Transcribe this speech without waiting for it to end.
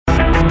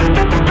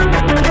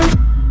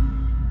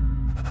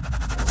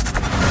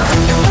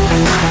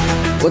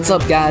What's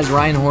up, guys?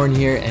 Ryan Horn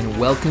here, and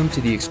welcome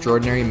to the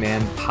Extraordinary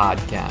Man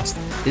Podcast.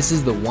 This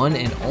is the one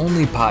and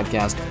only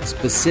podcast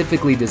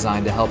specifically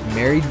designed to help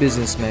married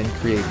businessmen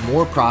create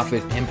more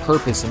profit and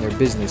purpose in their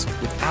business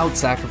without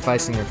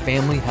sacrificing their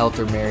family, health,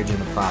 or marriage in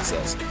the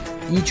process.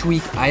 Each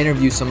week, I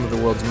interview some of the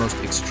world's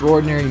most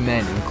extraordinary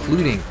men,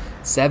 including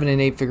 7- and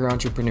 8-figure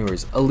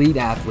entrepreneurs, elite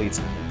athletes,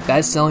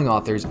 best-selling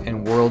authors,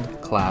 and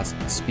world-class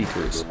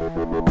speakers.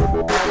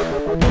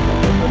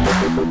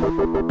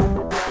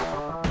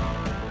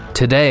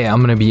 Today, I'm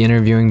going to be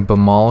interviewing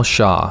Bimal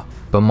Shah.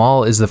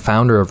 Bimal is the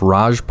founder of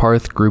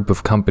Rajparth Group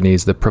of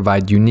companies that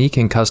provide unique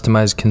and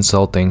customized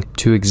consulting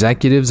to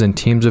executives and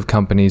teams of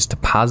companies to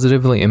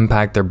positively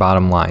impact their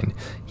bottom line.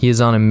 He is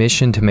on a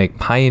mission to make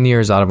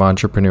pioneers out of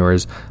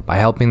entrepreneurs by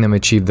helping them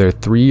achieve their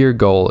 3-year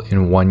goal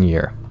in 1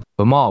 year.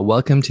 Bimal,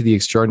 welcome to the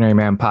Extraordinary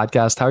Man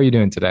Podcast. How are you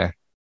doing today?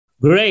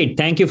 Great.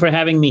 Thank you for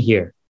having me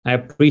here. I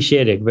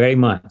appreciate it very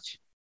much.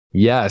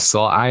 Yes,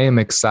 so I am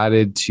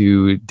excited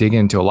to dig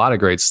into a lot of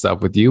great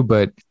stuff with you,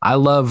 but I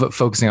love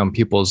focusing on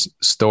people's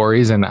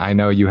stories, and I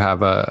know you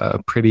have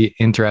a pretty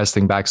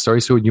interesting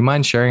backstory. So would you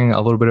mind sharing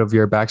a little bit of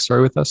your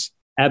backstory with us?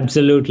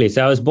 Absolutely.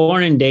 So I was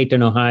born in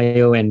Dayton,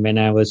 Ohio. And when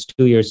I was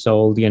 2 years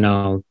old,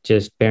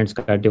 just parents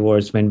got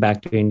divorced, went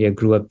back to India,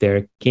 grew up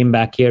there, came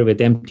back here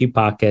with empty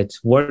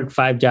pockets, worked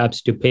 5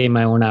 jobs to pay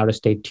my own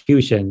out-of-state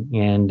tuition.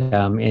 And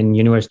in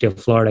University of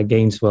Florida,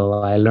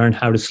 Gainesville, I learned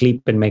how to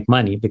sleep and make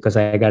money because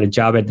I got a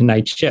job at the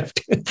night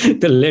shift.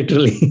 To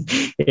literally,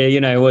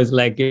 it was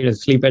like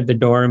sleep at the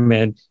dorm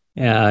and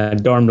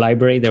dorm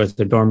library. There was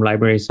the dorm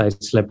library. So I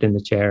slept in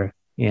the chair.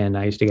 And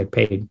I used to get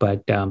paid,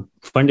 but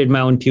funded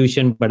my own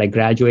tuition, but I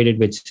graduated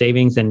with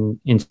savings. And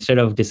instead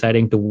of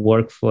deciding to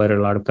work for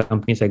a lot of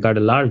companies, I got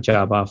a lot of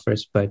job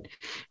offers, but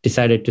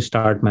decided to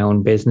start my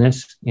own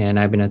business. And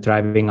I've been a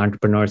thriving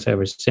entrepreneur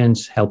ever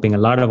since, helping a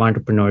lot of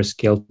entrepreneurs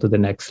scale to the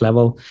next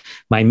level.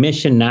 My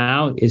mission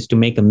now is to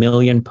make 1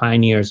 million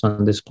pioneers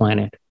on this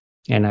planet.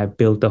 And I've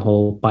built the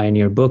whole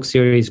Pioneer book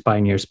series,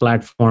 Pioneers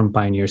platform,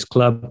 Pioneers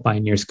Club,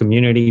 Pioneers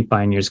community,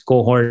 Pioneers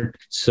cohort.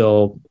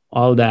 So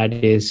all that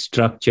is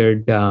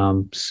structured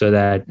so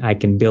that I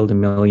can build 1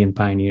 million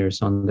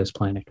pioneers on this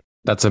planet.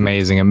 That's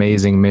amazing,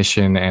 amazing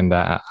mission. And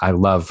I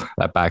love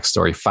that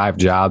backstory. 5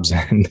 jobs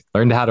and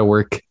learned how to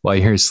work while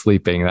you're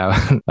sleeping.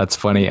 That's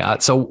funny.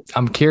 So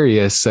I'm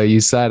curious. So you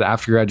said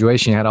after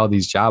graduation, you had all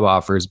these job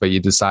offers, but you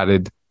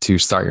decided to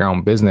start your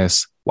own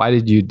business. Why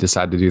did you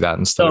decide to do that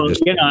instead of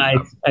just...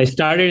 I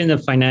started in the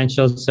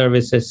financial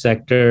services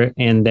sector.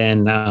 And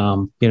then,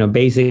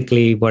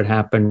 basically what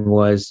happened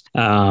was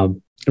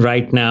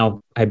right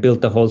now, I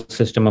built the whole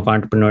system of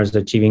entrepreneurs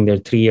achieving their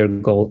 3-year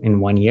goal in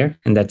 1 year.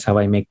 And that's how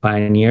I make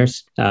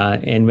pioneers.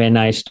 And when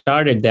I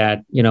started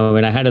that,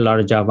 when I had a lot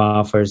of job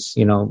offers,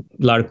 a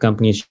lot of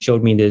companies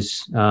showed me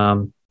this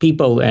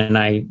people, and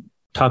I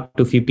talked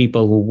to a few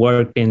people who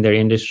worked in their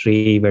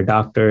industry, were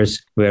doctors,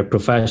 were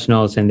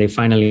professionals, and they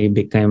finally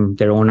became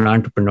their own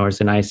entrepreneurs.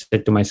 And I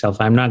said to myself,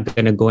 I'm not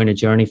going to go in a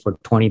journey for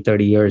 20,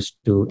 30 years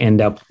to end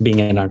up being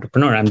an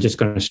entrepreneur. I'm just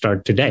going to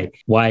start today.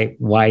 Why,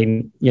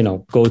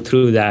 go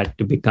through that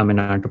to become an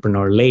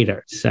entrepreneur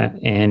later?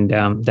 And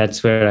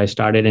that's where I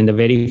started. In the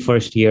very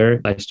first year,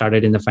 I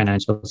started in the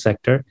financial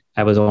sector.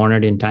 I was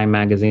honored in Time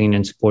Magazine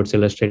and Sports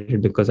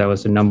Illustrated because I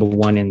was the number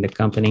 1 in the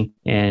company.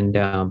 And,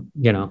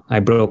 I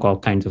broke all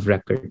kinds of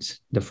records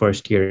the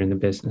first year in the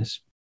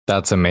business.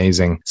 That's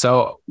amazing.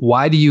 So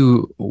why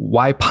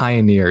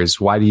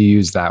pioneers? Why do you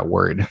use that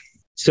word?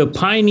 So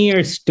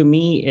pioneers to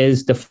me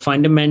is the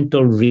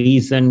fundamental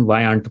reason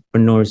why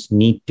entrepreneurs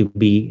need to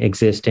be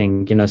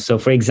existing. So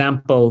for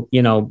example,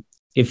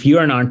 if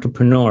you're an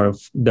entrepreneur,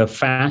 the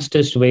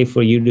fastest way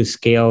for you to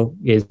scale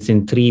is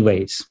in 3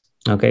 ways.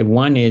 Okay.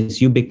 One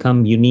is you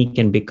become unique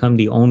and become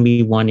the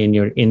only one in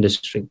your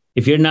industry.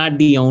 If you're not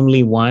the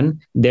only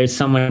one, there's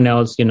someone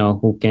else,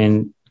 who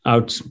can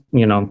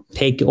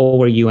take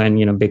over you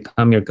and,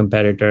 become your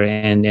competitor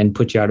and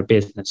put you out of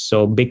business.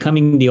 So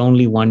becoming the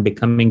only one,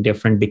 becoming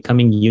different,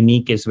 becoming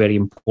unique is very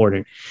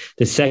important.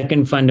 The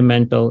second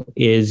fundamental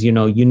is, you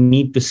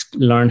need to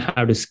learn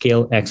how to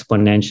scale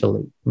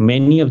exponentially.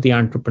 Many of the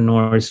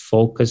entrepreneurs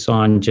focus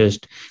on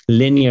just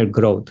linear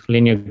growth.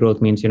 Linear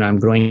growth means, I'm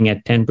growing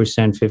at 10%,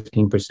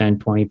 15%,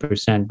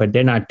 20%, but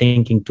they're not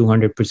thinking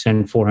 200%,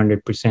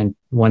 400%,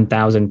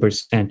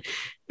 1000%.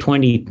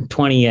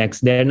 20x,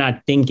 they're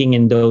not thinking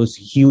in those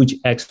huge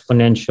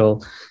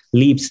exponential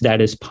leaps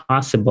that is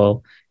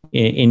possible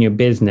in your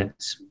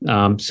business.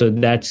 So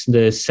that's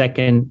the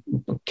second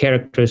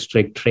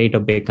characteristic trait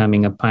of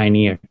becoming a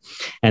pioneer.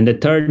 And the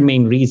third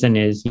main reason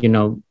is,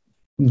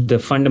 the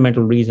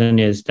fundamental reason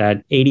is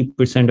that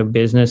 80% of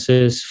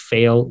businesses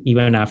fail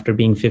even after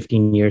being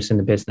 15 years in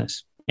the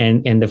business.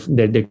 And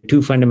the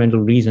 2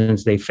 fundamental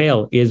reasons they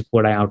fail is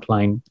what I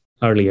outlined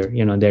earlier.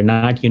 They're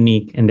not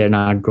unique and they're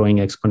not growing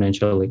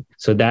exponentially.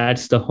 So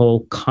that's the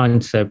whole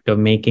concept of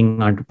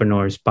making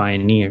entrepreneurs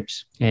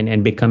pioneers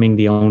and becoming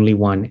the only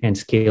one and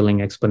scaling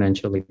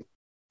exponentially.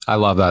 I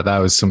love that. That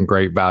was some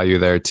great value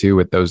there too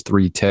with those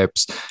 3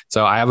 tips.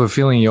 So I have a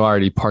feeling you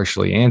already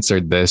partially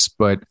answered this,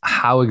 but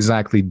how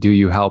exactly do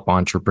you help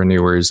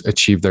entrepreneurs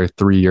achieve their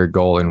 3-year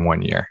goal in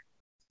 1 year?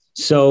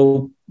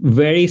 So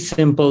very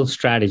simple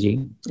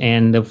strategy.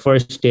 And the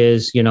first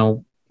is,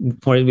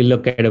 before we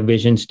look at a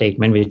vision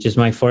statement, which is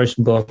my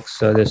first book.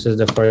 So this is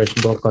the first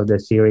book of the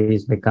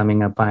series,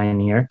 Becoming a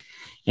Pioneer.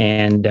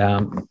 And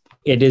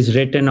it is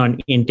written on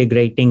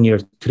integrating your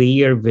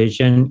 3-year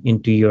vision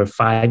into your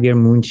 5-year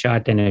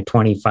moonshot and a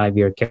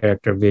 25-year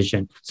character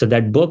vision. So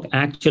that book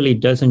actually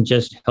doesn't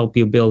just help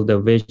you build the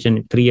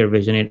vision, 3-year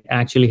vision. It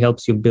actually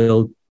helps you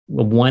build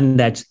one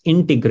that's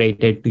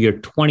integrated to your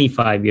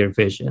 25-year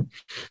vision.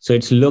 So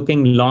it's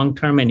looking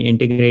long-term and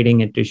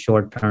integrating it to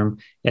short-term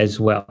as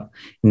well.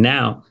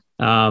 Now,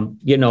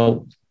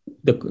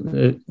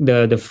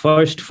 the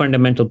first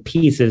fundamental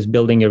piece is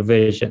building your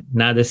vision.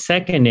 Now, the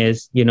second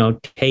is,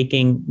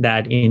 taking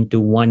that into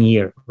 1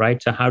 year,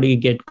 right? So how do you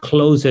get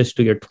closest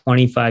to your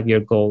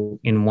 25-year goal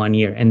in 1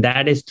 year? And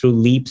that is through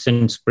leaps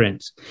and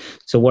sprints.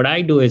 So what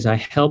I do is I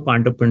help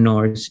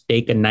entrepreneurs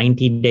take a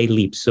 90-day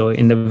leap. So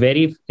in the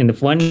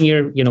 1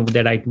 year,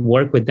 that I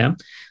work with them,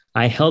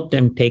 I help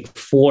them take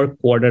 4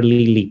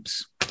 quarterly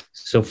leaps.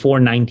 So 4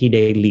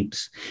 90-day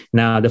leaps.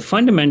 Now, the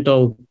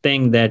fundamental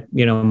thing that,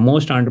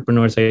 most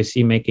entrepreneurs I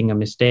see making a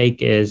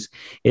mistake is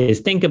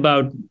think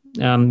about,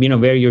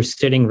 where you're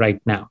sitting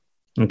right now.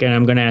 Okay. And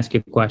I'm going to ask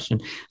you a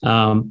question.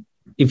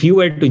 If you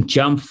were to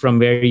jump from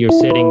where you're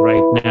sitting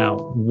right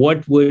now,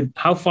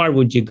 how far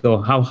would you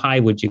go? How high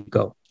would you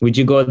go? Would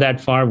you go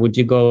that far? Would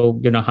you go,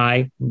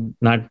 high?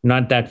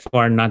 Not that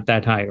far, not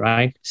that high,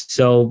 right?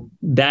 So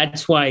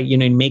that's why,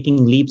 in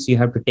making leaps, you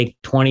have to take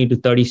 20 to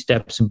 30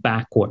 steps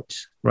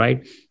backwards,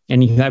 right?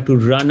 And you have to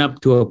run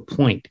up to a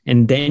point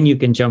and then you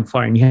can jump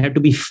far, and you have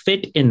to be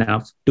fit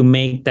enough to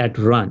make that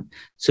run.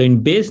 So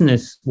in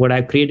business, what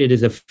I've created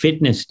is a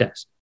fitness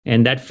test.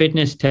 And that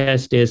fitness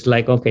test is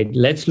like, okay,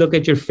 let's look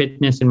at your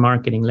fitness in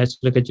marketing. Let's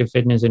look at your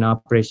fitness in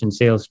operations,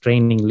 sales,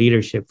 training,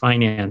 leadership,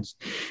 finance,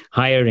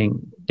 hiring,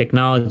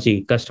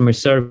 technology, customer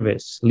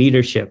service,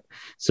 leadership.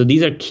 So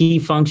these are key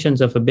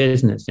functions of a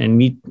business. And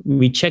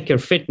we check your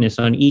fitness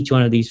on each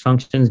one of these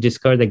functions,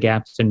 discover the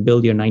gaps, and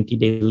build your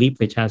 90-day leap,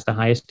 which has the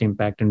highest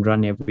impact, and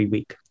run every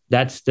week.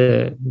 That's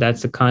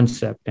the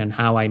concept and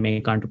how I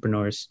make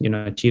entrepreneurs,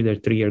 achieve their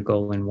 3-year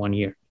goal in 1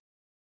 year.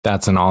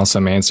 That's an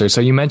awesome answer.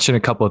 So you mentioned a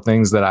couple of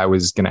things that I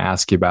was going to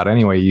ask you about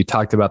anyway. You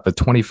talked about the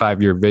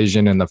 25-year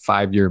vision and the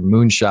 5-year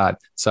moonshot.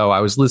 So I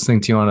was listening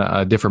to you on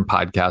a different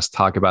podcast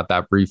talk about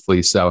that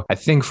briefly. So I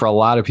think for a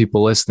lot of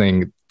people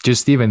listening,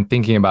 just even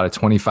thinking about a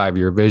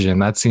 25-year vision,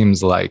 that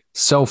seems like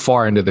so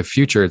far into the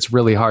future. It's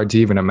really hard to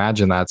even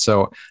imagine that.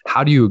 So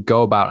how do you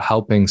go about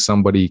helping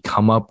somebody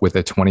come up with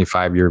a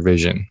 25-year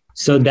vision?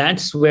 So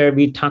that's where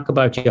we talk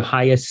about your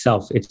highest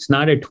self. It's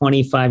not a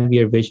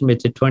 25-year vision, but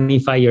it's a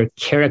 25-year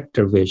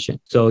character vision.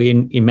 So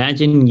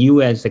imagine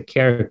you as a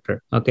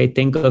character, okay?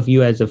 Think of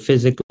you as a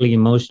physically,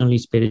 emotionally,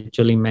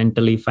 spiritually,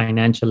 mentally,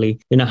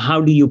 financially.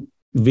 How do you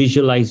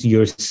visualize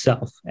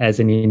yourself as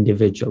an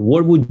individual?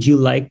 What would you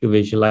like to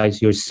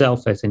visualize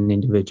yourself as an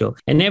individual?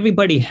 And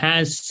everybody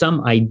has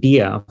some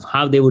idea of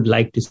how they would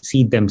like to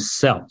see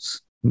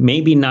themselves.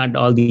 Maybe not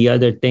all the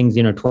other things,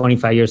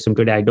 25 years from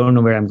today, I don't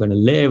know where I'm going to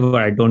live,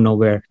 or I don't know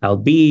where I'll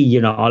be,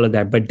 all of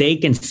that, but they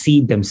can see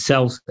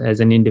themselves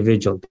as an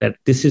individual, that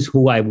this is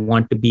who I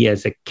want to be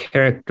as a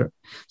character.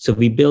 So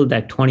we build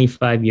that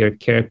 25-year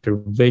character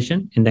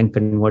vision and then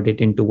convert it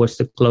into what's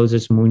the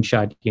closest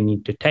moonshot you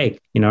need to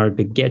take in order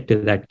to get to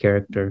that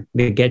character,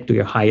 to get to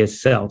your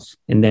highest self.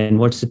 And then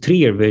what's the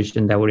 3-year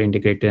vision that we're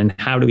integrated, and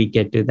how do we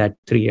get to that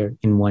 3-year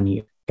in 1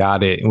 year?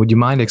 Got it. Would you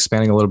mind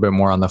expanding a little bit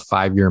more on the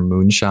 5-year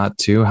moonshot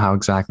too? How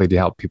exactly do you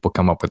help people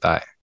come up with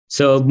that?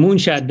 So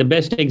moonshot, the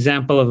best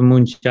example of a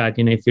moonshot,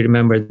 if you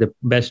remember, the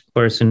best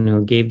person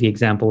who gave the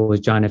example was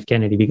John F.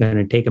 Kennedy. We're going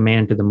to take a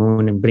man to the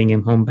moon and bring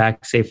him home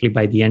back safely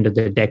by the end of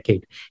the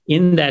decade.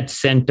 In that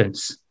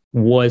sentence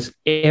was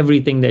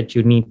everything that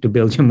you need to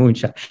build your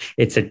moonshot.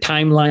 It's a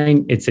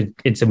timeline. It's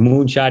a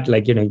moonshot.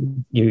 Like,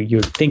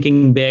 you're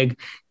thinking big.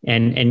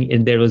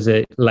 And there was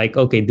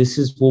okay, this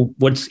is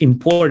what's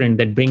important,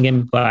 that bring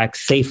him back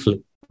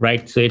safely.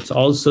 Right. So it's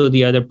also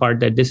the other part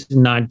that this is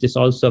not just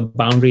also a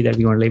boundary that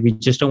we want to lay. We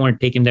just don't want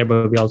to take him there,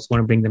 but we also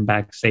want to bring them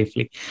back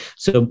safely.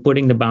 So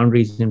putting the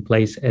boundaries in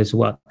place as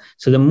well.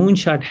 So the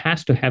moonshot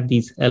has to have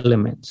these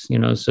elements,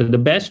 So the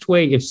best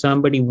way, if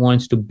somebody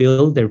wants to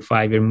build their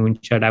 5-year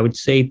moonshot, I would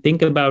say,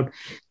 think about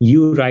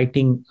you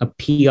writing a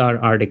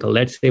PR article.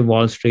 Let's say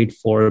Wall Street,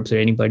 Forbes, or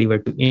anybody were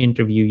to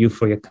interview you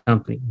for your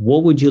company.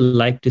 What would you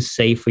like to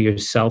say for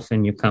yourself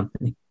and your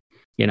company?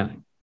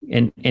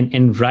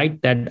 And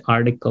write that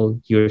article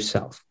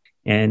yourself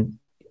and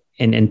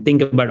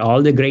think about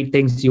all the great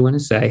things you want to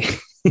say.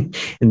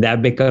 And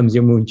that becomes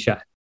your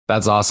moonshot.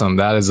 That's awesome.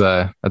 That's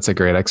a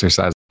great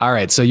exercise. All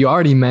right. So you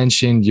already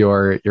mentioned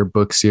your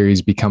book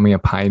series, Becoming a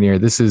Pioneer.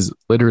 This is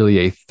literally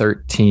a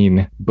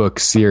 13 book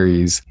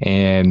series,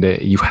 and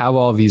you have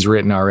all of these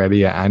written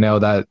already. I know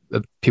that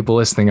people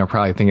listening are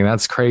probably thinking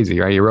that's crazy,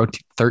 right? You wrote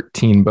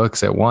 13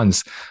 books at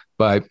once,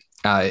 but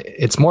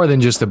it's more than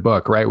just a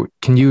book, right?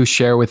 Can you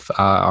share with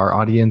our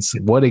audience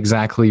what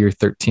exactly your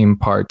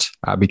 13-part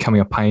Becoming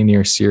a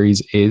Pioneer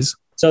series is?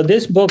 So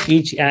this book,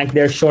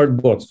 they're short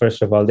books.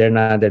 First of all, they're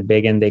not that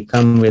big, and they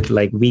come with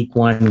like week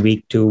 1,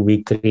 week 2,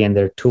 week 3, and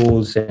their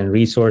tools and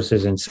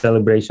resources and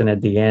celebration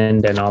at the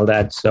end and all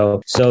that.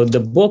 So the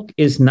book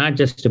is not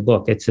just a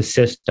book; it's a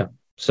system.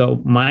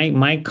 So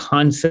my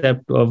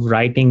concept of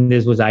writing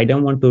this was I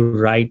don't want to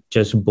write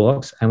just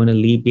books. I want to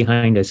leave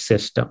behind a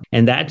system.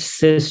 And that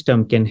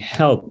system can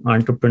help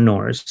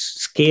entrepreneurs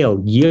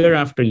scale year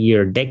after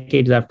year,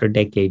 decades after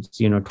decades,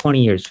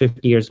 20 years,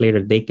 50 years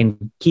later, they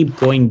can keep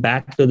going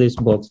back to these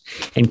books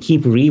and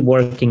keep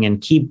reworking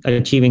and keep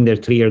achieving their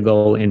 3-year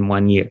goal in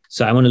 1 year.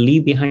 So I want to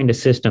leave behind a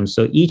system.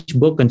 So each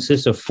book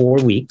consists of 4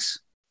 weeks.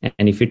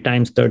 And if you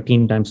times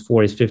 13 times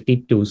 4 is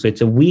 52. So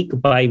it's a week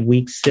by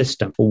week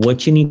system for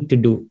what you need to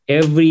do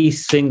every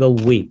single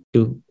week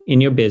in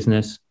your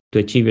business to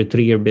achieve your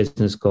 3-year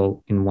business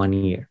goal in 1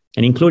 year.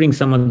 And including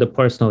some of the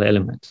personal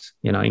elements,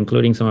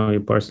 including some of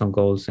your personal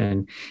goals.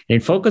 And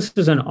it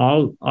focuses on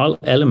all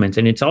elements.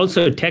 And it's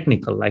also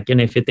technical. Like,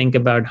 if you think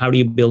about how do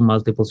you build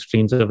multiple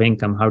streams of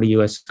income? How do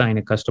you assign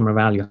a customer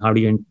value? How do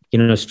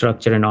you,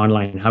 structure an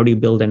online? How do you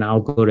build an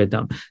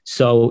algorithm?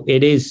 So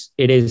it is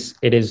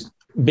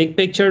big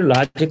picture,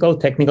 logical,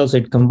 technical. So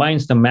it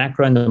combines the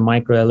macro and the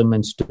micro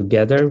elements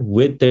together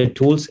with the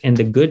tools. And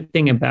the good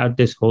thing about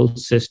this whole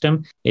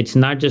system, it's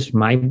not just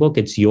my book,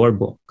 it's your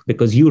book,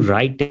 because you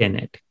write in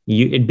it.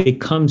 It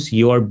becomes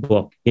your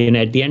book. And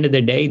at the end of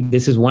the day,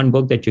 this is one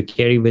book that you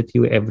carry with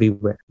you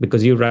everywhere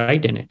because you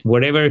write in it.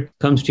 Whatever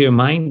comes to your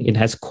mind, it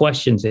has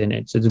questions in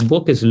it. So the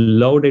book is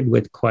loaded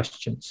with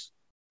questions.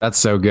 That's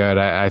so good.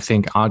 I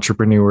think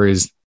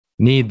entrepreneurs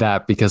need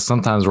that because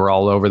sometimes we're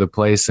all over the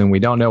place and we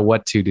don't know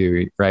what to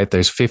do, right?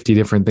 There's 50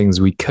 different things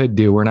we could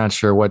do. We're not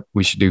sure what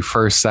we should do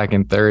first,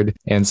 second, third.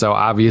 And so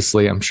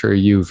obviously, I'm sure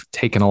you've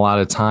taken a lot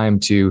of time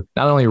to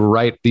not only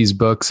write these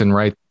books and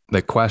write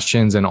the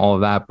questions and all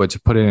of that, but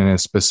to put it in a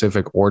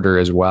specific order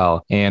as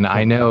well. And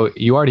I know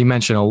you already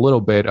mentioned a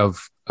little bit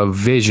of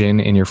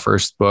vision in your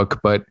first book,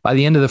 but by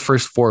the end of the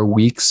first 4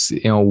 weeks,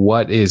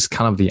 what is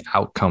kind of the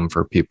outcome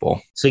for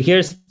people? So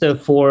here's the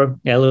 4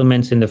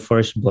 elements in the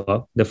first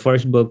book. The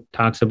first book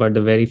talks about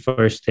the very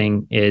first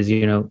thing is,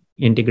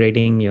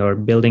 building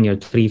your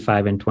 3,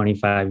 5, and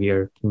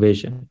 25-year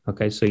vision.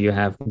 Okay. So you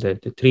have the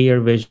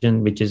 3-year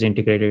vision, which is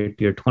integrated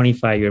to your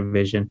 25-year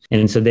vision.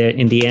 And so there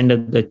in the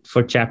end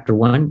for chapter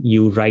 1,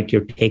 you write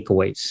your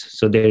takeaways.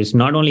 So there's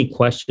not only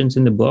questions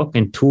in the book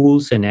and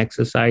tools and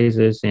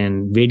exercises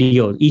and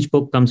videos. Each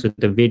book comes with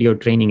the video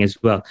training as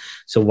well.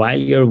 So while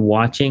you're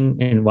watching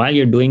and while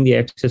you're doing the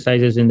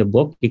exercises in the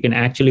book, you can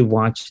actually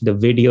watch the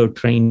video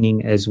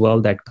training as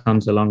well that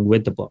comes along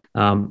with the book.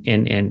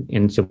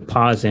 And so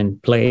pause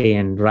and play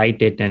and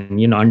write it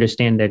and,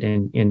 understand that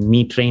in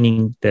me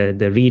training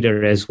the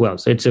reader as well.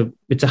 So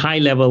it's a high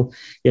level,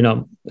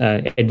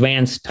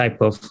 advanced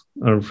type of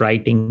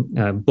writing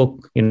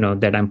book,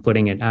 that I'm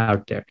putting it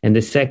out there. And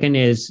the second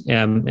is,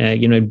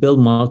 build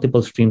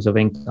multiple streams of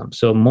income.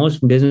 So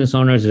most business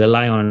owners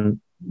rely on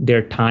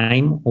their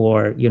time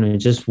or,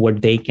 just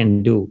what they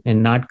can do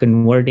and not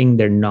converting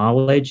their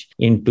knowledge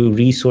into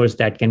resource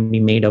that can be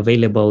made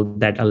available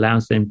that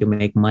allows them to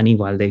make money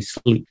while they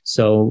sleep.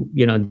 So,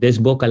 this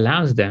book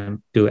allows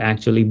them to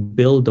actually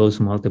build those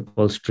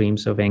multiple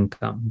streams of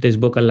income. This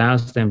book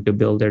allows them to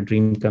build their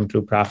dream come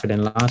true profit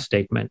and loss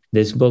statement.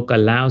 This book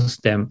allows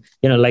them,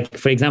 like,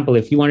 for example,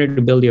 if you wanted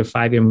to build your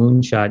 5-year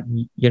moonshot,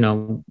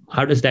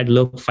 how does that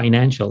look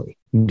financially?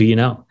 Do you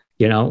know?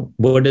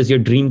 What does your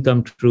dream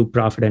come true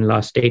profit and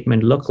loss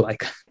statement look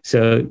like?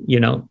 So,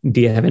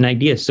 do you have an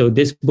idea? So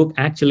this book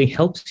actually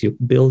helps you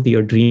build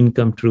your dream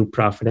come true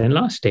profit and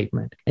loss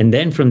statement. And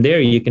then from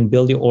there, you can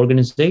build your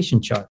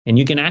organization chart and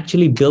you can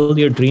actually build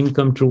your dream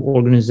come true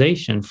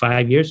organization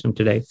 5 years from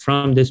today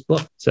from this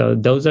book. So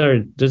those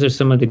are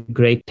some of the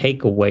great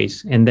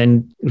takeaways and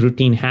then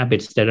routine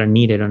habits that are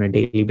needed on a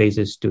daily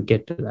basis to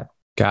get to that.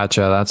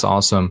 Gotcha. That's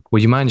awesome.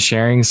 Would you mind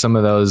sharing some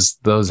of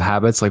those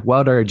habits? Like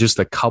what are just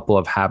a couple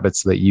of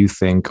habits that you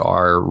think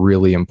are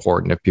really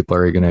important if people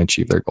are going to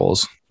achieve their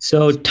goals?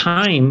 So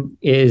time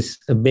is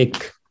a big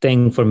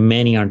thing for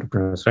many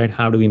entrepreneurs, right?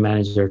 How do we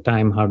manage our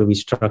time? How do we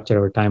structure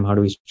our time? How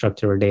do we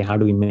structure our day? How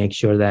do we make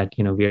sure that,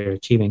 we're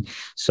achieving?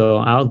 So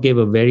I'll give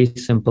a very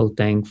simple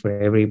thing for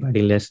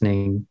everybody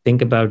listening.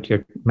 Think about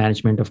your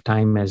management of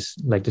time as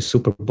like the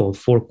Super Bowl,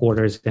 4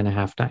 quarters and a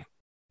half time.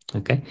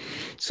 Okay.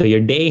 So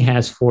your day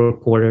has 4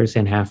 quarters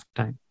and half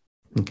time.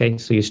 Okay.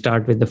 So you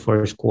start with the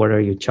first quarter,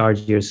 you charge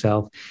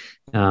yourself.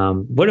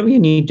 Whatever you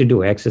need to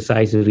do,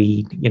 exercise,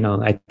 read,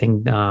 I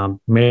think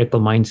Miracle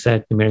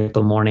Mindset, the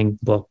Miracle Morning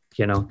book,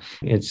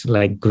 It's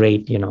like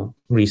great,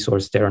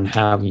 resource there on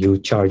how you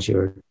charge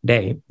your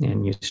day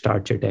and you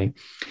start your day.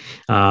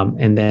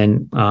 And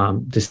then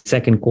the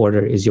second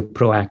quarter is your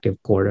proactive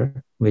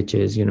quarter, which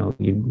is,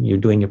 you're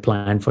doing your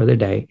plan for the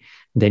day.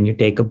 Then you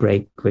take a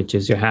break, which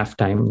is your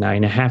halftime. Now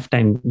in a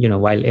halftime,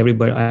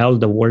 while all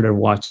the world are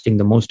watching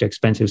the most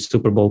expensive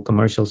Super Bowl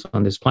commercials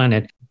on this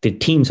planet, the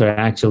teams are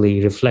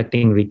actually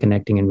reflecting,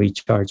 reconnecting, and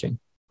recharging,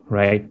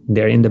 right?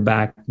 They're in the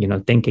back,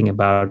 thinking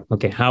about,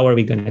 okay, how are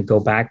we going to go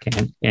back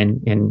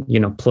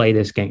and play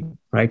this game,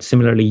 right?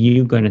 Similarly,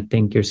 you're going to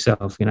think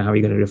yourself, how are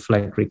you going to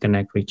reflect,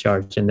 reconnect,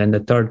 recharge? And then the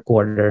third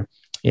quarter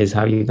is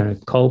how you're going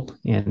to cope.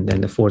 And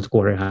then the fourth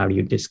quarter, how do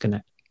you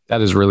disconnect? That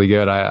is really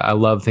good. I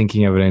love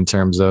thinking of it in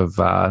terms of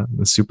the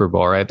Super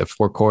Bowl, right? The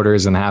 4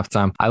 quarters and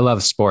halftime. I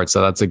love sports, so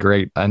that's a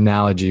great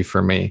analogy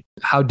for me.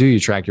 How do you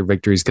track your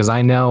victories? Because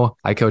I know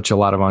I coach a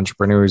lot of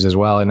entrepreneurs as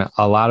well, and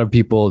a lot of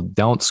people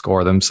don't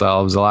score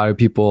themselves. A lot of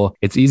people,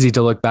 it's easy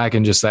to look back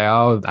and just say,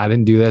 oh, I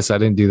didn't do this, I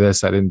didn't do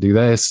this, I didn't do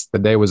this. The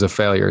day was a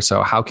failure.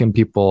 So how can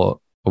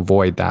people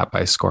avoid that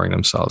by scoring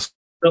themselves?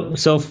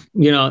 So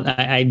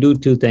I do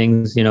two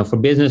things. For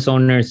business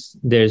owners,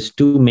 there's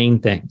two main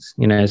things.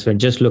 As we're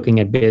just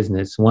looking at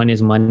business, one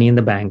is money in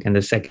the bank, and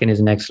the second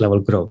is next level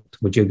growth.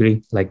 Would you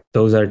agree? Like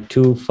those are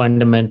two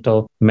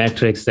fundamental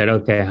metrics that,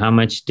 okay, how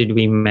much did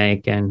we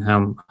make and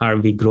how are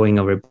we growing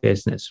our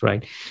business,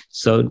 right?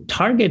 So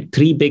target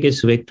 3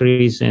 biggest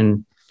victories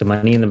in the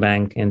money in the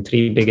bank and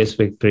 3 biggest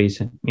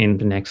victories in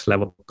the next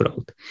level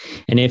growth.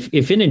 And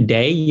if in a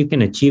day you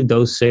can achieve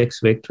those 6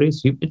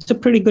 victories, it's a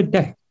pretty good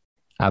day.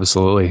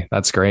 Absolutely.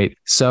 That's great.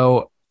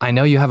 So I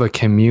know you have a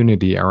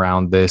community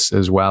around this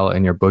as well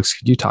in your books.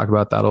 Could you talk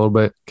about that a little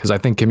bit? Because I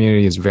think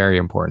community is very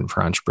important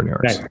for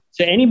entrepreneurs. Right.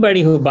 So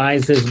anybody who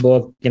buys this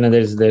book,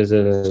 there's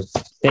a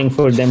thing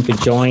for them to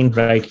join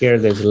right here.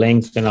 There's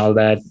links and all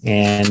that.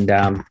 And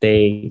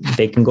they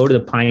can go to the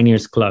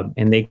Pioneers Club,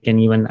 and they can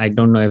even, I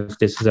don't know if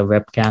this is a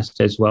webcast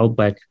as well,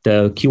 but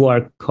the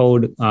QR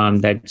code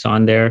that's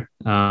on there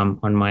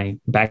on my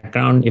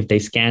background, if they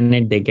scan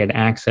it, they get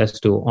access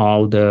to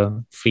all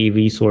the free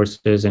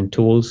resources and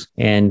tools.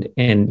 And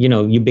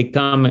you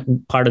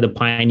become part of the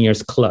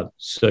Pioneers Club.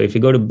 So if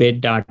you go to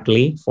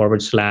bit.ly/the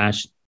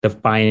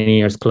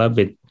Pioneers Club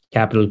with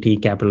capital T,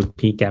 capital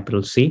P,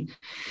 capital C.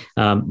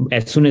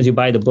 As soon as you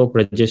buy the book,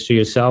 register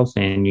yourself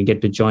and you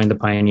get to join the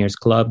Pioneers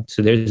Club.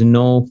 So there's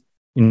no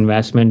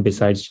investment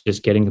besides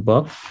just getting the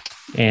book.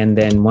 And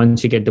then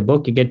once you get the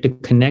book, you get to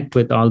connect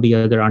with all the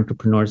other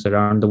entrepreneurs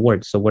around the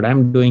world. So what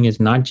I'm doing is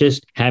not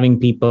just having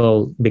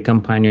people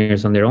become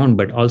pioneers on their own,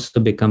 but also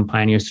become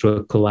pioneers through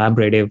a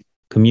collaborative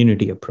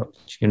community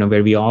approach,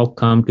 where we all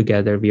come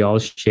together, we all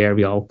share,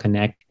 we all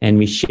connect, and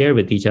we share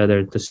with each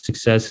other the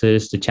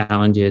successes, the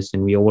challenges,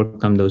 and we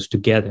overcome those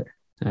together.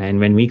 And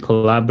when we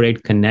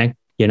collaborate, connect,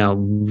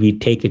 we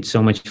take it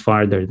so much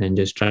farther than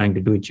just trying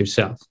to do it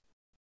yourself.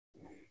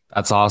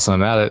 That's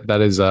awesome.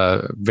 That is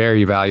a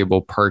very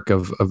valuable perk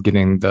of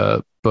getting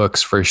the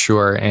books for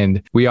sure.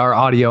 And we are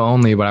audio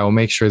only, but I will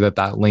make sure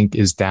that link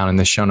is down in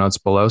the show notes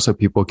below so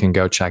people can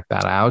go check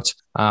that out.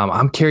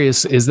 I'm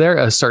curious, is there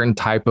a certain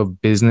type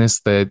of business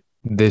that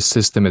this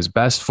system is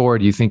best for?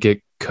 Do you think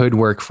it could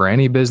work for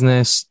any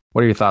business?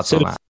 What are your thoughts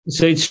on that?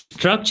 So it's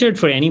structured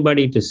for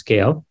anybody to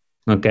scale.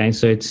 Okay,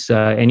 so it's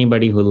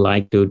anybody who'd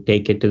like to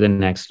take it to the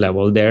next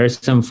level. There are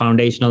some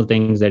foundational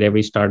things that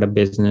every startup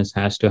business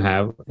has to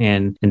have.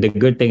 And the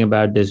good thing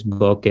about this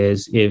book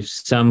is if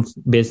some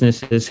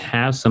businesses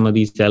have some of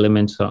these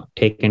elements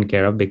taken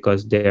care of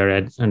because they're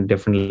at a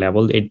different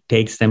level, it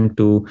gives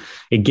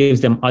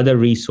them other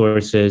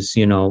resources,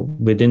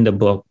 within the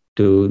book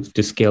to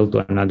scale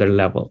to another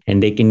level.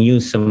 And they can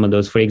use some of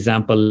those. For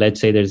example, let's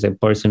say there's a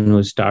person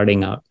who's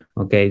starting out.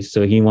 Okay,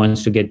 so he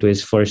wants to get to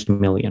his first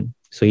million.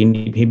 So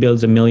he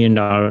builds $1 million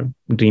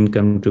dream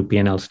come true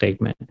P&L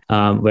statement.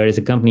 Whereas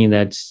a company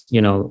that's,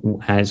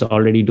 has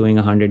already doing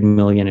 100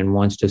 million and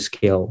wants to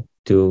scale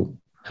to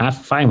have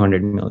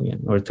 500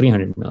 million or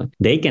 300 million,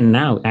 they can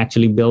now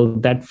actually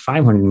build that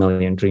 500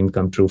 million dream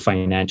come true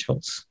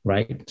financials,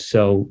 right?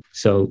 So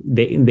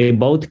they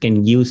both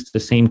can use the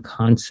same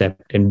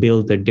concept and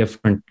build a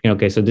different,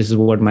 okay, so this is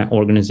what my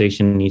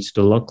organization needs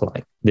to look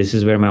like. This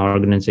is where my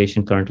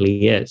organization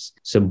currently is.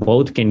 So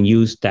both can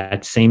use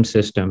that same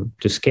system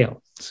to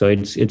scale. So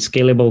it's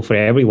scalable for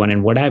everyone.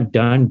 And what I've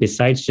done,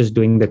 besides just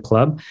doing the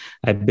club,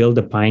 I built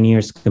a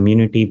Pioneers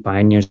community,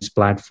 Pioneers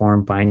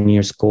platform,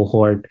 Pioneers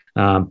cohort,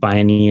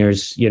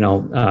 Pioneers,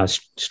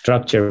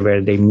 structure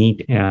where they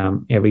meet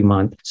every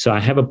month. So I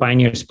have a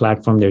Pioneers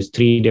platform. There's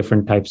 3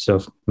 different types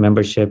of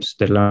memberships: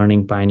 the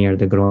Learning Pioneer,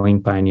 the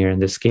Growing Pioneer,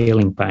 and the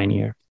Scaling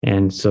Pioneer.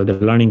 And so the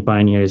Learning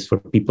Pioneer is for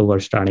people who are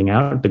starting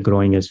out. The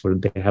Growing is for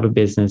they have a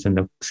business, and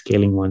the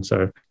Scaling ones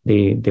are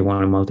they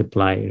want to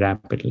multiply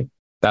rapidly.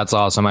 That's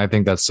awesome. I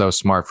think that's so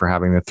smart for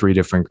having the 3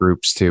 different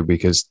groups too,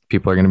 because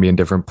people are going to be in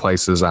different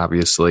places,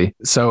 obviously.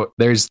 So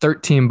there's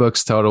 13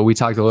 books total. We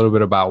talked a little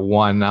bit about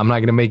one. I'm not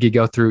going to make you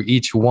go through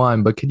each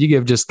one, but could you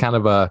give just kind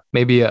of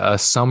maybe a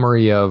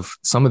summary of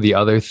some of the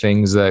other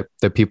things that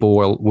people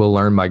will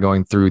learn by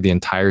going through the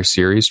entire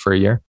series for a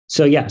year?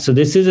 So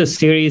this is a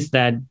series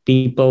that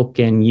people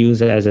can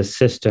use as a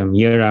system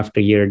year after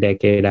year,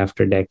 decade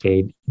after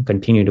decade,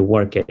 continue to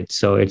work it.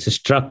 So it's a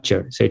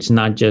structure. So it's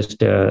not just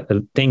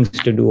things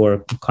to do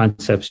or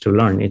concepts to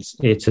learn.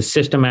 It's a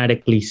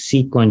systematically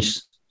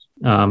sequenced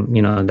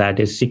that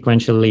is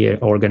sequentially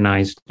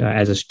organized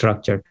as a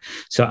structure.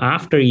 So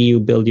after you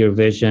build your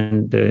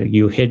vision,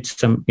 you hit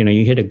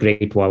a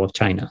great wall of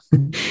China,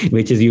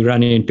 which is you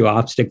run into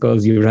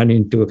obstacles, you run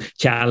into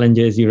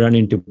challenges, you run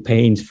into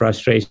pains,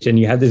 frustration.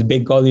 You have this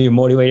big goal, you're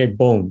motivated,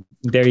 boom.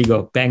 There you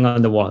go, bang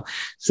on the wall.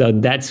 So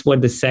that's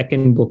what the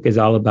second book is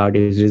all about,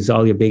 is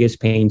resolve your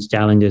biggest pains,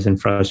 challenges, and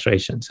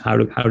frustrations, how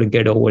to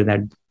get over that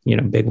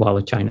big wall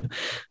of China.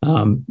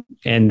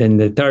 And then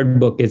the third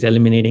book is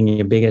eliminating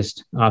your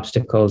biggest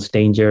obstacles,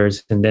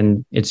 dangers. And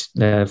then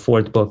the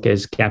fourth book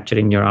is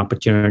capturing your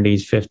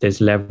opportunities. Fifth is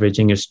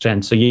leveraging your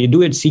strengths. So you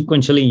do it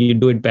sequentially, you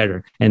do it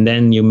better. And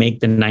then you make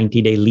the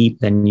 90-day leap,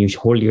 then you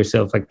hold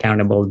yourself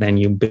accountable, then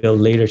you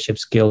build leadership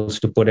skills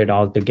to put it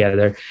all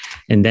together.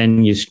 And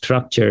then you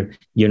structure,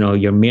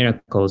 your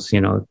miracles,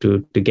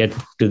 to get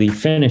to the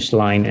finish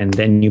line. And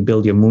then you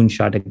build your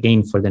moonshot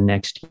again for the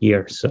next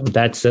year. So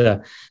that's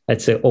a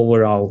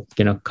overall,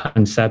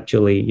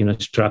 conceptually,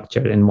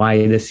 structure, and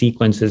why the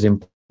sequence is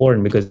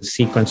important, because the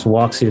sequence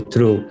walks you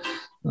through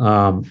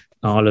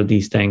all of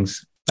these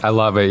things. I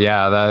love it.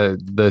 Yeah,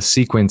 the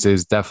sequence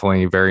is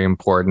definitely very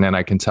important. And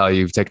I can tell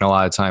you've taken a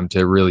lot of time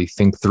to really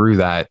think through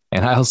that.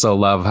 And I also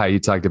love how you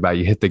talked about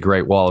you hit the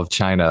Great Wall of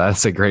China.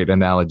 That's a great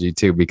analogy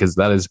too, because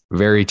that is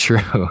very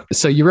true.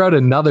 So you wrote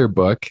another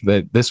book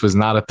that this was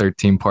not a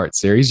 13-part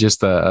series,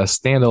 just a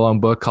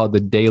standalone book called The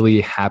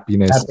Daily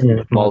Happiness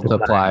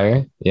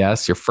Multiplier.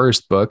 Yes, your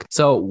first book.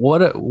 So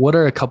what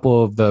are a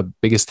couple of the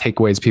biggest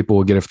takeaways people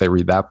will get if they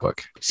read that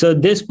book? So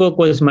this book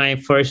was my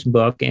first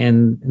book,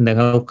 and the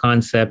whole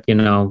concept,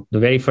 the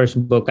very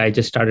first book I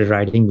just started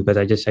writing because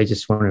I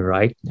just wanted to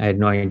write. I had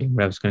no idea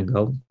where I was going to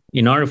go.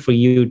 In order for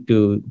you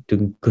to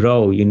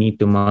grow, you need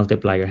to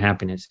multiply your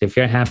happiness. If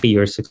you're happy,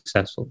 you're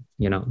successful.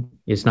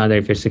 It's not that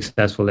if you're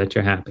successful that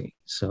you're happy.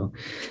 So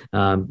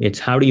it's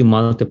how do you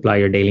multiply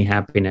your daily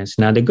happiness?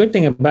 Now, the good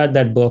thing about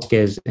that book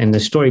is, and the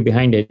story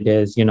behind it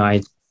is,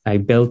 I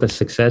built a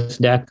success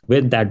deck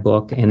with that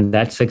book, and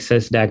that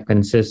success deck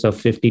consists of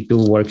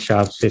 52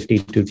 workshops,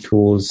 52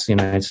 tools.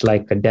 It's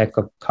like a deck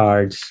of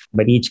cards,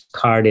 but each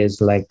card is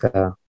like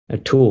a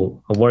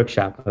tool, a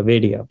workshop, a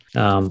video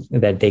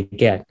that they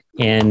get.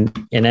 And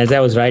as I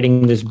was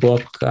writing this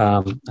book,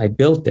 I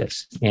built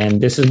this,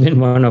 and this has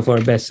been one of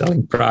our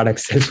best-selling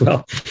products as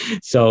well.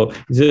 So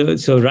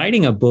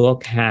writing a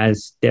book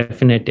has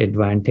definite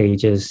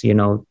advantages,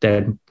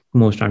 that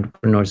most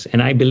entrepreneurs,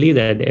 and I believe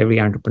that every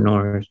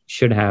entrepreneur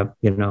should have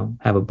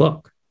a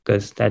book,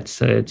 because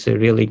it's a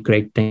really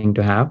great thing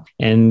to have.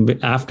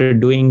 And after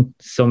doing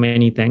so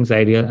many things,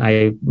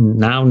 I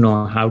now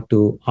know how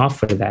to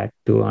offer that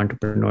to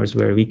entrepreneurs,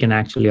 where we can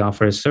actually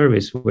offer a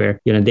service where,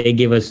 they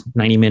give us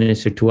 90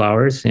 minutes or 2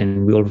 hours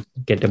and we'll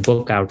get a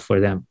book out for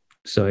them.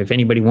 So if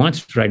anybody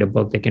wants to write a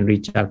book, they can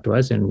reach out to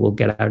us and we'll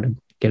get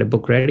a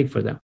book ready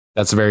for them.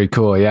 That's very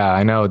cool. Yeah,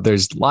 I know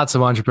there's lots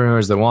of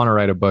entrepreneurs that want to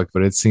write a book,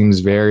 but it seems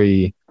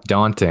very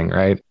daunting,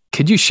 right?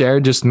 Could you share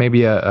just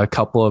maybe a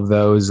couple of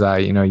those?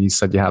 You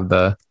said you have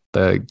the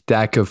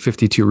deck of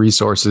 52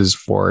 resources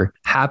for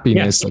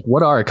happiness. Yeah. Like,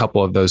 what are a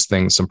couple of those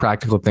things, some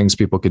practical things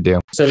people could do?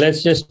 So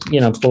let's just,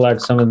 pull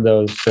out some of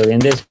those. So in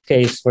this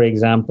case, for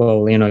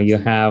example, you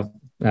have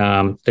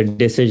the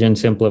decision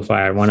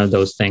simplifier, one of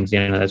those things,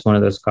 that's one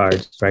of those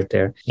cards right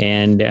there.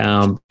 And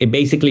it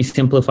basically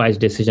simplifies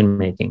decision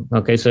making.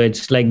 Okay. So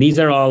it's like, these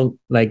are all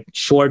like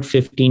short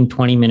 15,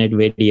 20-minute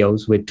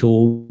videos with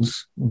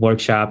tools,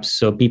 workshops.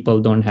 So people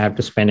don't have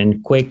to spend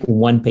in quick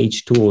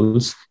one-page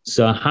tools.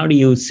 So how do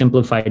you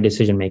simplify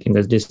decision making?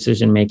 Because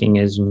decision making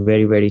is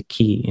very, very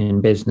key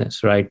in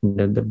business, right?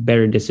 The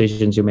better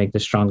decisions you make, the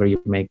stronger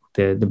you make,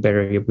 the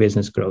better your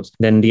business grows.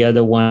 Then the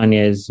other one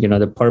is,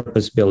 the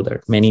purpose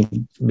builder. Many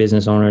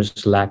business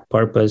owners lack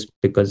purpose,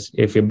 because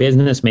if your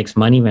business makes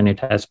money when it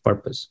has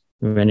purpose,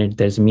 when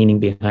there's meaning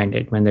behind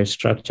it, when there's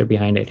structure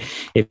behind it.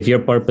 If your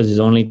purpose is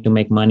only to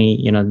make money,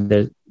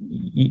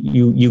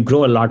 you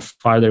grow a lot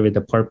farther with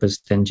the purpose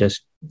than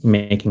just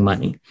making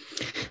money.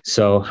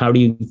 So how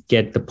do you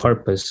get the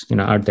purpose,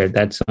 out there?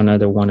 That's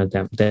another one of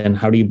them. Then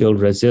how do you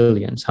build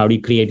resilience? How do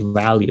you create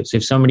values?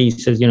 If somebody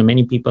says,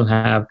 many people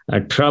have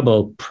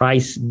trouble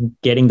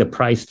getting the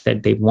price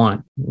that they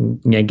want,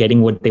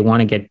 getting what they want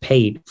to get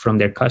paid from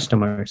their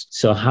customers.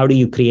 So how do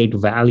you create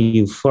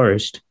value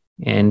first?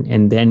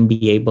 And then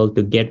be able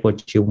to get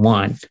what you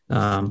want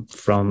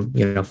from,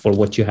 for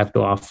what you have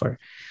to offer.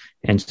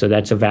 And so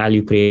that's a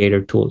value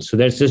creator tool. So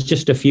there's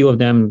just a few of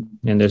them,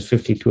 and there's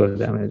 52 of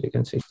them, as you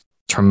can see.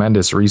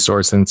 tremendous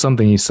resource. And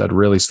something you said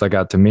really stuck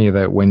out to me,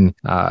 that when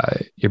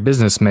your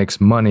business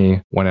makes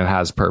money when it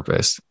has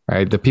purpose,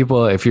 right? The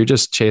people, if you're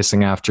just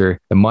chasing after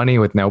the money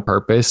with no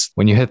purpose,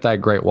 when you hit that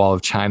Great Wall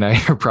of China,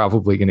 you're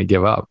probably going to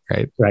give up,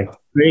 right? Right.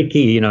 Very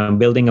key.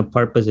 Building a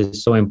purpose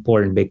is so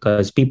important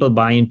because people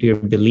buy into your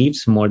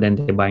beliefs more than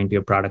they buy into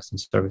your products and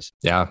services.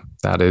 Yeah,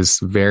 that is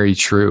very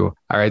true.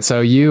 All right. So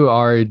you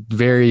are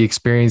very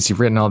experienced. You've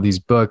written all these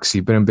books.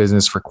 You've been in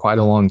business for quite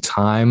a long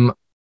time.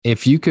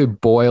 If you could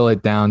boil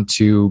it down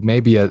to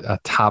maybe a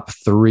top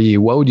 3,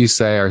 what would you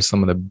say are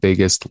some of the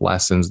biggest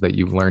lessons that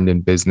you've learned in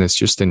business,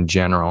 just in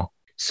general?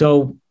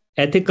 So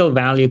ethical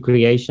value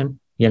creation.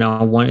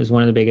 One is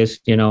one of the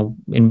biggest,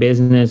 in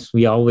business,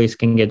 we always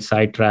can get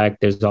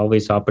sidetracked. There's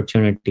always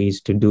opportunities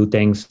to do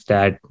things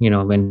that,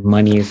 when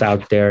money is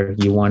out there,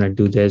 you want to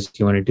do this,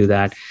 you want to do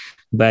that,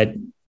 but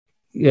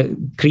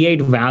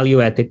create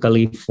value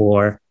ethically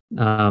for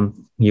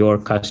your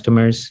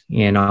customers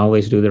and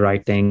always do the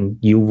right thing.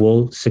 You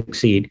will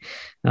succeed,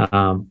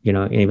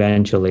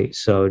 eventually.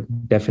 So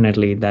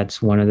definitely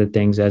that's one of the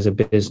things as a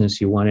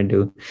business you want to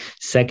do.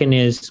 Second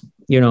is,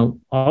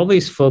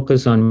 always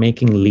focus on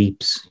making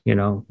leaps.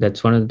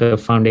 That's one of the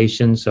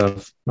foundations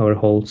of our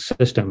whole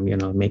system,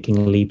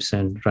 making leaps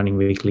and running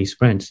weekly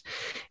sprints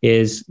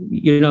is,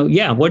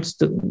 what's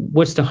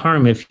the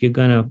harm if you're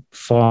going to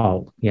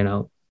fall,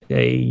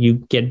 you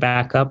get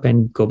back up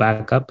and go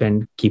back up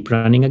and keep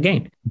running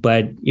again.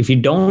 But if you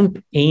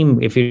don't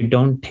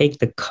take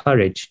the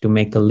courage to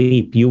make a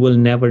leap, you will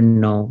never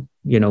know,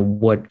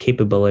 what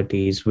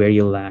capabilities, where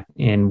you lack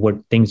and what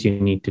things you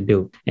need to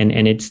do. And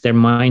it's their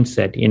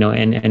mindset,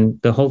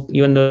 and the whole,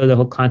 even though the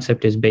whole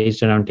concept is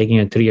based around taking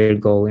a 3-year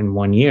goal in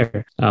 1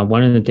 year,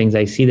 one of the things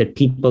I see that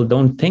people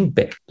don't think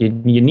big. You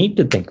need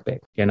to think big,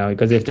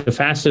 because if the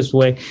fastest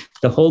way,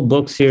 the whole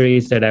book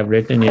series that I've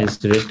written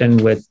is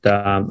written with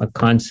a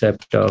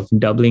concept of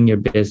doubling your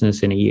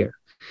business in a year.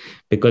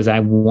 Because I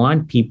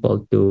want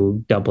people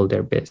to double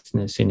their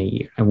business in a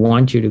year. I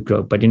want you to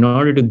grow. But in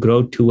order to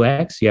grow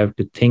 2x, you have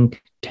to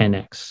think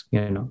 10x.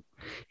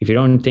 If you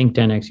don't think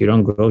 10x, you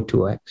don't grow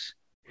 2x.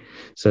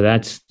 So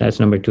that's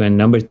number 2. And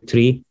number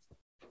 3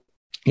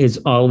 is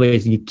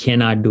always, you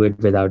cannot do it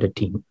without a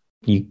team.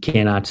 You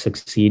cannot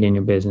succeed in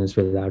your business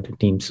without a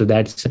team. So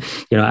that's,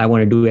 I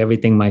want to do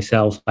everything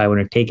myself. I want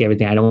to take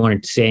everything. I don't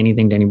want to say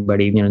anything to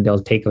anybody.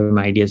 They'll take over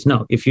my ideas.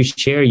 No, if you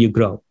share, you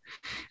grow.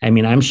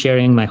 I'm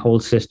sharing my whole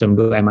system.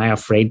 Am I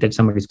afraid that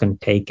somebody's going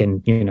to take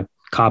and,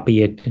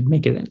 copy it and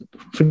make it?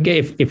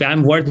 Forget if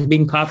I'm worth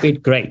being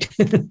copied, great.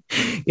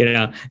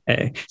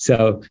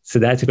 So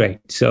that's great.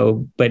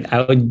 So, but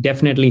I would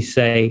definitely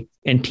say,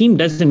 and team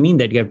doesn't mean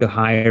that you have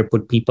to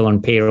put people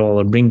on payroll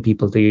or bring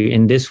people to you.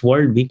 In this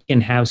world, we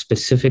can have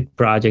specific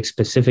projects,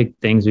 specific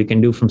things we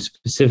can do from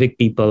specific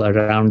people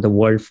around the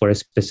world for a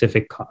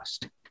specific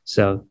cost.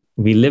 So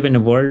we live in a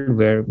world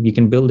where you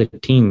can build a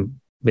team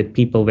with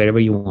people wherever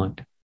you want.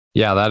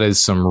 Yeah, that is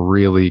some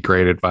really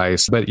great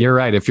advice. But you're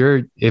right.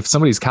 If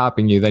somebody's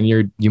copying you, then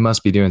you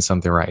must be doing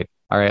something right.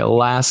 All right.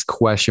 Last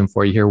question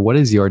for you here. What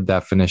is your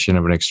definition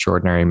of an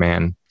extraordinary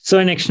man? So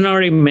an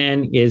extraordinary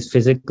man is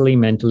physically,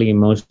 mentally,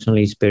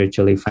 emotionally,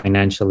 spiritually,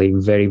 financially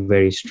very,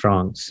 very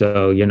strong.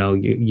 So,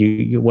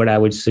 you what I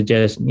would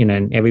suggest,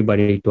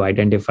 everybody to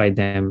identify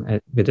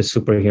them with a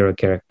superhero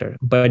character.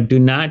 But do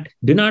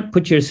not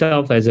put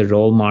yourself as a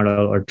role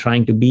model or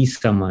trying to be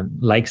someone.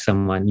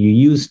 You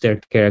use their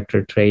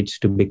character traits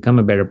to become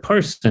a better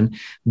person,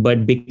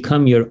 but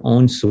become your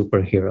own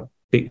superhero.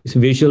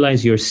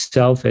 Visualize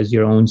yourself as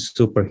your own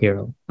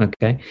superhero,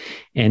 okay?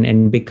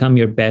 And become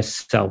your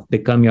best self,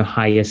 become your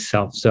highest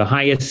self. So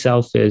highest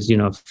self is,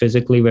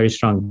 physically very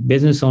strong.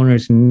 Business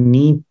owners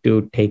need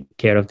to take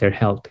care of their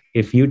health.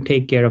 If you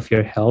take care of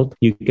your health,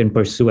 you can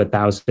pursue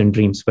 1,000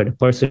 dreams. But a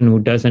person who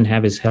doesn't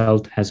have his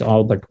health has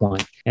all but one.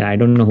 And I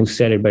don't know who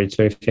said it, but it's a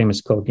very famous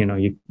quote.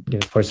 A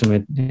person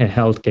with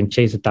health can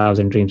chase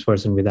 1,000 dreams.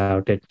 Person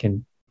without it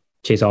can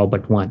chase all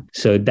but one.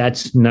 So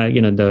that's not,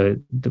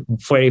 the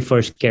very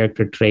first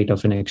character trait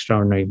of an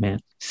extraordinary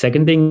man.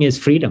 Second thing is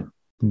freedom.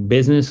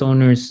 Business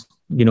owners,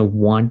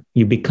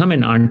 you become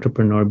an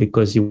entrepreneur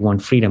because you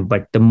want freedom.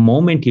 But the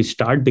moment you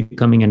start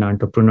becoming an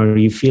entrepreneur,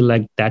 you feel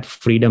like that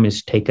freedom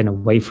is taken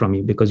away from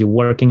you because you're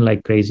working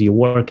like crazy. You're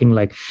working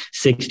like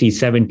 60,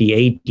 70,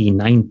 80,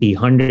 90,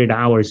 100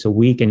 hours a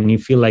week, and you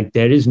feel like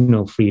there is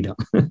no freedom.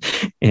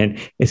 And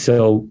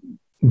so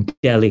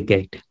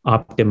delegate,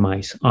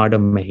 optimize,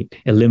 automate,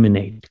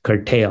 eliminate,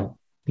 curtail,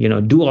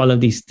 do all of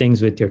these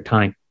things with your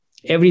time.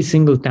 Every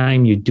single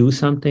time you do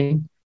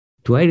something,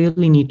 do I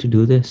really need to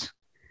do this?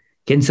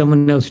 Can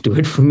someone else do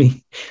it for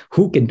me?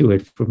 Who can do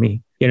it for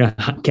me?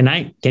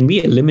 Can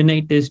we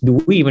eliminate this? Do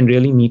we even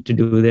really need to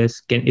do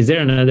this? Is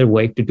there another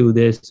way to do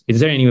this? Is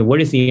there any way?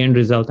 What is the end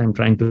result I'm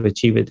trying to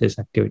achieve with this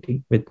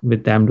activity,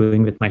 with I'm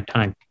doing with my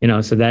time?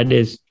 So that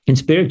is, and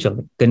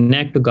spiritually,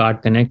 connect to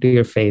God, connect to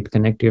your faith,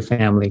 connect to your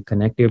family,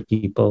 connect to your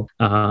people,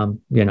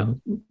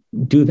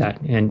 do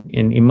that. And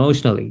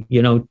emotionally,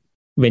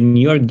 when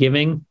you're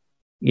giving,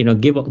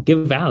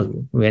 give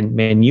value.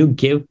 When you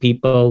give,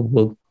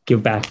 people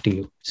give back to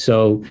you.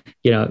 So,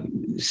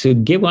 so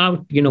give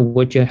out,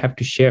 what you have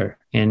to share,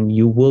 and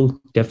you will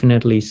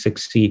definitely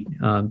succeed.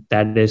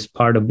 That is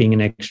part of being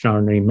an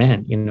extraordinary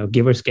man,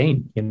 givers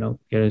gain,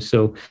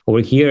 so over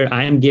here,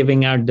 I am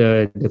giving out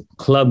the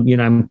club,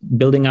 I'm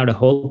building out a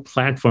whole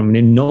platform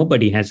that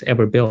nobody has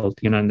ever built,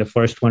 and the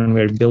first one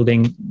we're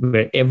building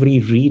where every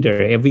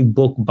reader, every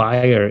book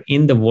buyer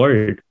in the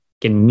world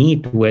can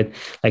meet with,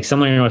 like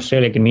someone in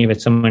Australia can meet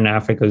with someone in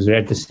Africa who's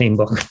read the same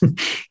book.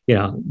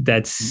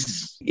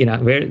 That's,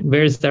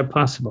 where is that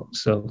possible?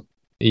 So,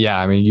 yeah,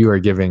 I mean, you are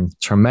giving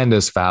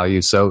tremendous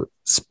value. So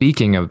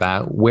speaking of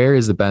that, where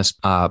is the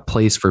best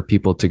place for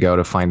people to go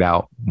to find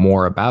out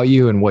more about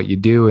you and what you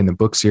do in the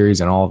book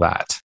series and all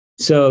that?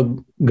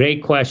 So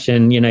great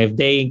question. If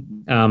they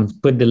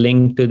put the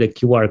link to the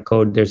QR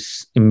code,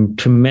 there's a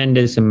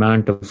tremendous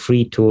amount of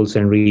free tools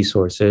and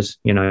resources.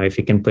 If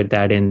you can put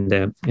that in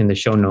the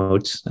show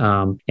notes,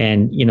 and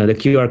the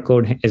QR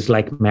code is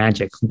like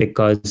magic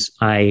because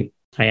I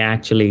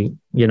actually,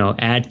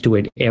 add to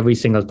it every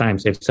single time.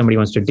 So if somebody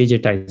wants to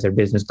digitize their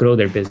business, grow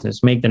their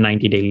business, make the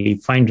 90-day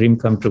leap, find dream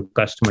come true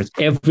customers,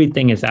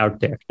 everything is out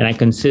there. And I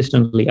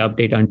consistently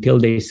update until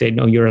they say,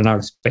 no, you're in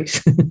outer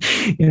space.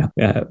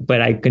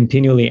 But I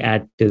continually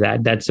add to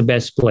that. That's the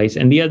best place.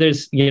 And the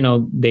others,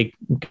 they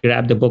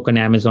grab the book on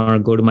Amazon or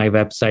go to my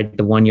website,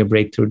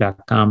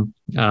 theoneyearbreakthrough.com,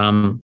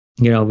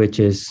 which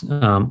is,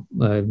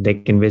 they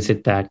can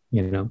visit that,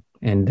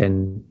 and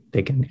then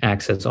they can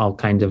access all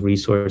kinds of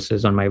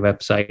resources on my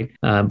website.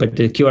 But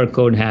the QR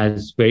code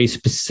has very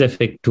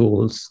specific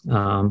tools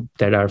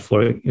that are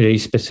for very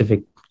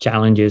specific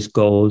challenges,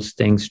 goals,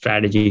 things,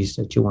 strategies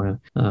that you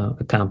want to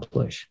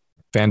accomplish.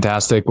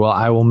 Fantastic. Well,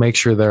 I will make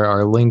sure there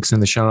are links in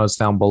the show notes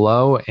down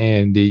below,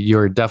 and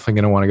you're definitely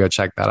going to want to go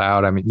check that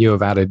out. I mean, you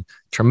have added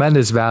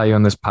tremendous value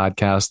on this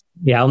podcast.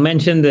 Yeah, I'll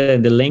mention the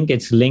link.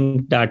 It's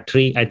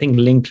link.tree. I think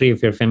Linktree,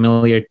 if you're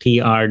familiar,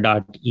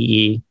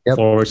 tr.ee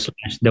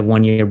 /the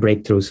 1 year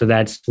breakthrough. So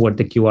that's what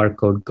the QR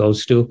code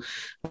goes to.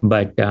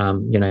 But,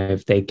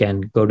 if they can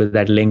go to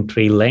that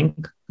Linktree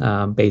link,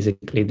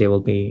 basically they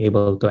will be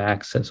able to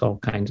access all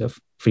kinds of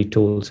free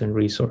tools and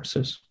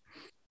resources.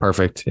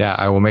 Perfect. Yeah,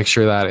 I will make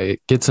sure that it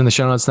gets in the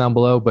show notes down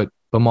below. But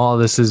Bimal,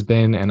 this has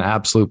been an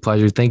absolute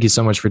pleasure. Thank you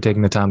so much for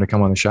taking the time to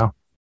come on the show.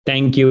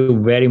 Thank you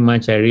very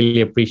much. I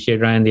really appreciate,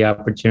 Ryan, the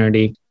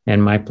opportunity,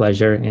 and my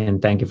pleasure. And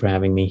thank you for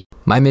having me.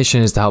 My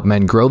mission is to help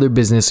men grow their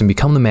business and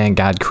become the man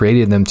God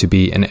created them to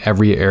be in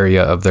every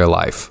area of their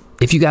life.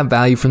 If you got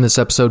value from this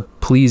episode,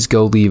 please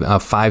go leave a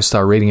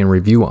 5-star rating and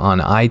review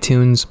on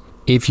iTunes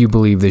if you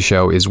believe the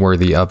show is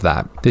worthy of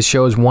that. This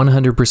show is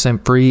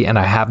 100% free and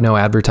I have no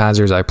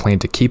advertisers. I plan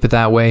to keep it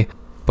that way.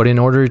 But in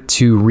order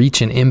to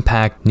reach and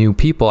impact new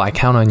people, I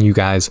count on you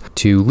guys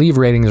to leave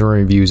ratings and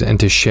reviews and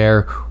to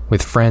share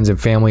with friends and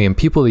family and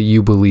people that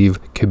you believe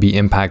could be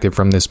impacted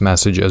from this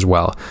message as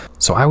well.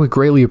 So I would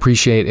greatly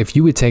appreciate if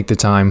you would take the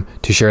time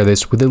to share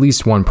this with at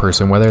least one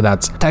person, whether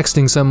that's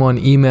texting someone,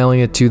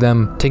 emailing it to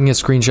them, taking a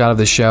screenshot of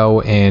the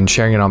show and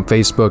sharing it on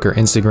Facebook or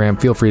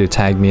Instagram. Feel free to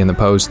tag me in the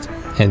post.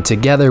 And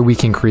together we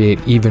can create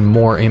even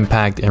more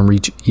impact and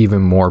reach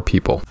even more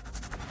people.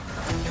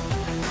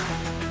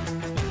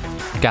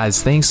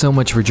 Guys, thanks so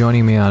much for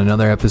joining me on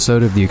another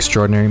episode of the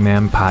Extraordinary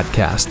Man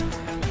Podcast.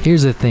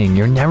 Here's the thing,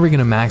 you're never going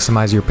to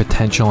maximize your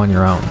potential on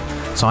your own.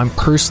 So I'm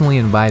personally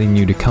inviting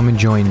you to come and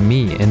join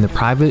me in the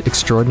private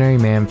Extraordinary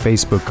Man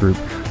Facebook group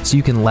so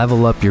you can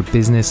level up your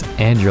business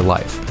and your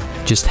life.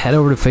 Just head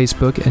over to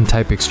Facebook and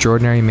type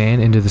Extraordinary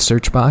Man into the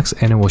search box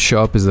and it will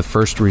show up as the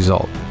first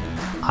result.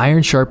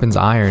 Iron sharpens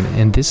iron,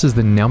 and this is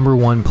the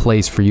 #1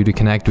 place for you to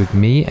connect with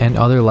me and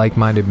other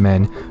like-minded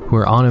men who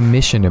are on a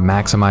mission to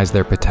maximize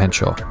their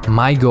potential.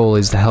 My goal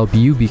is to help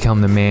you become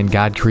the man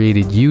God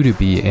created you to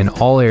be in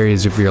all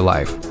areas of your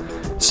life.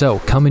 So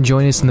come and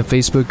join us in the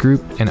Facebook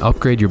group and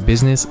upgrade your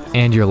business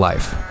and your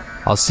life.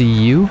 I'll see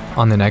you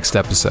on the next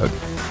episode.